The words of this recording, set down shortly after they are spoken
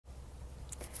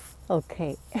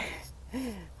Okay.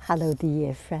 Hello,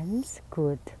 dear friends.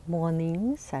 Good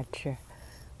morning. Such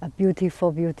a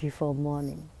beautiful, beautiful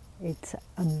morning. It's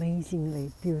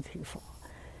amazingly beautiful.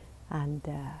 And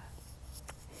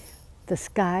the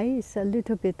sky is a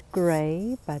little bit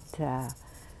gray, but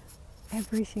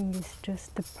everything is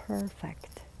just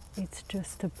perfect. It's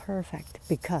just perfect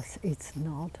because it's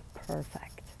not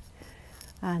perfect.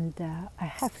 And I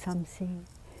have something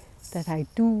that I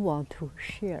do want to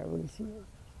share with you.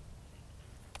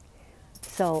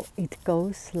 So it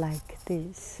goes like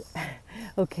this.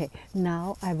 Okay,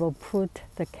 now I will put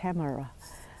the camera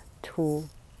to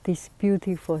this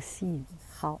beautiful scene.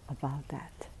 How about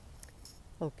that?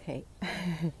 Okay,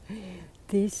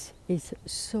 this is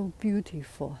so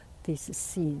beautiful, this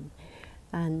scene.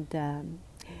 And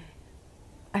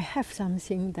I have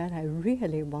something that I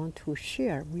really want to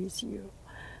share with you.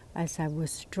 As I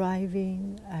was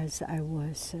driving, as I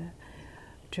was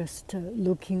just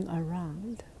looking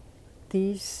around,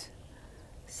 this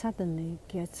suddenly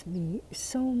gets me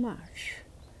so much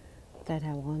that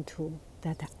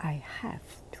I have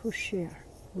to share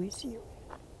with you.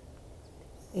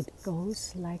 It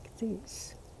goes like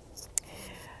this.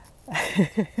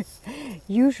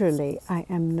 Usually I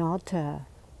am not a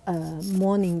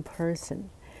morning person,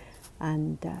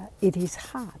 and it is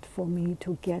hard for me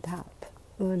to get up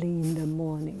early in the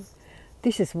morning.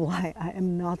 This is why I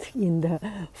am not in the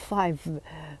 5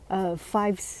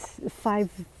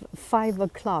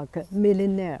 o'clock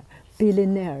billionaire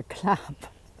club.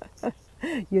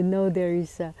 You know, there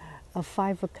is a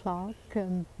 5 o'clock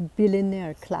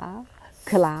billionaire club.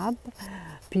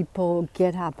 People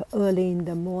get up early in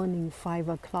the morning, 5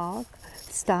 o'clock,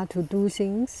 start to do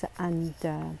things, and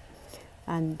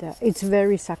it's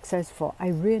very successful. I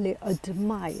really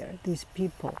admire these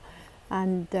people.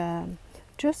 And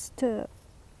just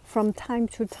from time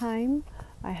to time,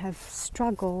 I have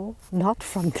struggled, not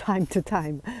from time to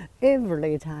time,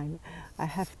 every time I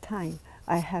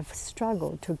have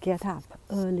struggled to get up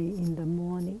early in the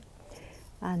morning.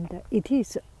 And it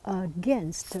is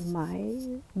against my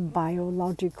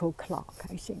biological clock,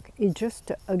 I think. It's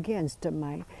just against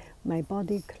my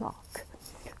body clock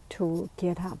to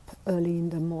get up early in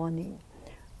the morning.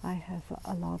 I have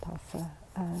a lot of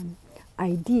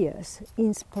ideas,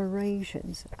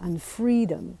 inspirations, and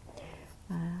freedom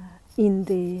in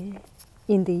the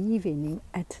evening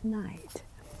at night,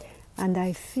 and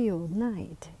I feel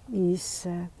night is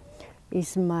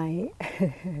my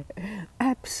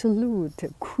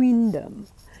absolute queendom,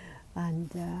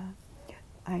 and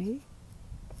I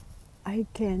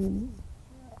can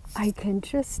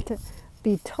just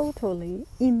be totally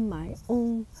in my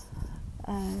own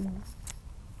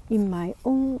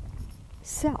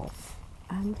self,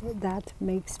 and that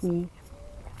makes me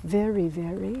very,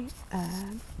 very,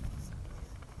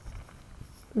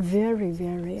 very,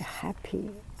 very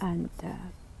happy, and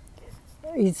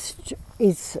it's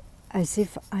as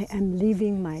if I am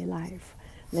living my life,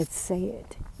 let's say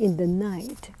it, in the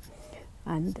night,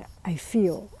 and I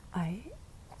feel I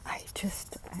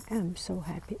am so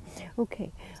happy.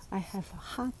 Okay, I have a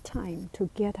hard time to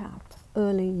get up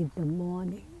early in the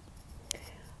morning,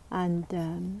 and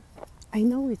I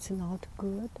know it's not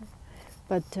good,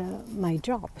 but my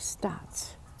job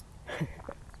starts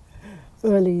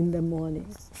early in the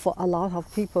morning. For a lot of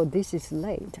people, this is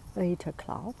late, 8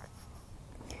 o'clock.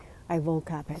 I woke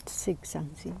up at 6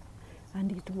 something,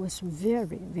 and it was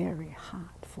very, very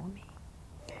hard for me.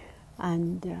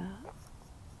 And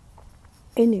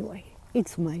anyway,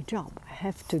 it's my job. I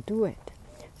have to do it.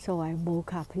 So I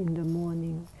woke up in the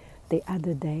morning the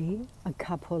other day, a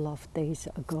couple of days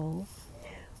ago,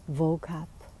 woke up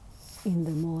in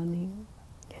the morning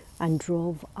and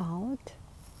drove out.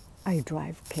 I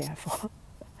drive careful,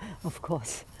 of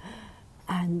course.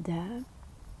 And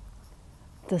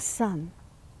the sunshine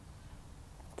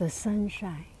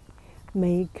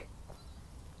make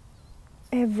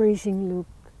everything look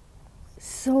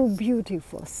so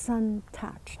beautiful,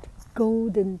 sun-touched,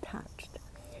 golden touched.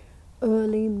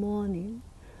 Early morning,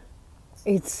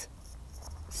 it's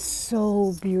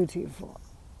so beautiful.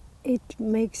 It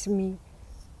makes me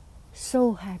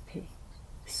so happy,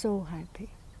 so happy.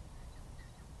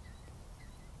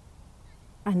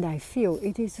 And I feel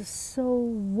it is so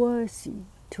worthy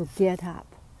to get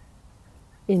up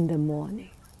in the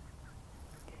morning.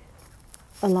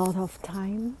 A lot of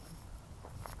time,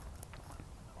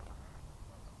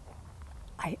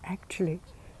 I actually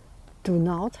do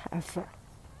not have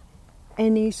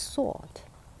any thought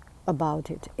about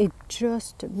it. It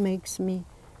just makes me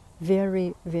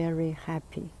very, very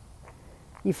happy.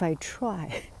 If I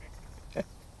try,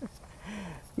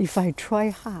 if I try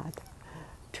hard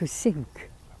to think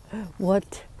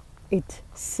what it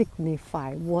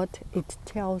signifies, what it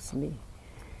tells me.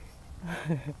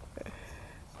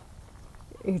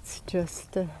 It's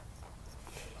just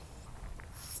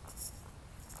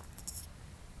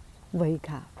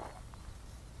wake up.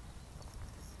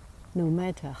 No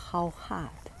matter how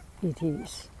hard it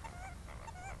is.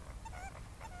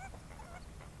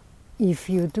 If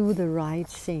you do the right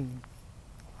thing,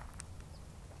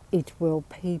 it will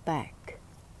pay back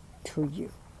to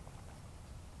you.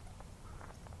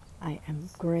 I am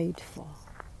grateful.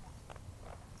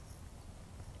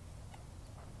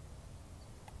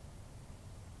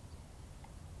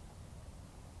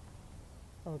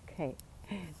 Okay,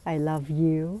 I love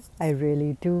you. I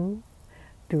really do.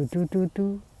 Do, do, do,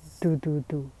 do, do, do,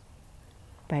 do.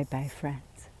 Bye bye,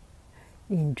 friends.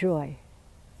 Enjoy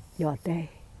your day.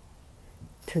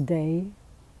 Today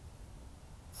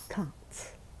counts.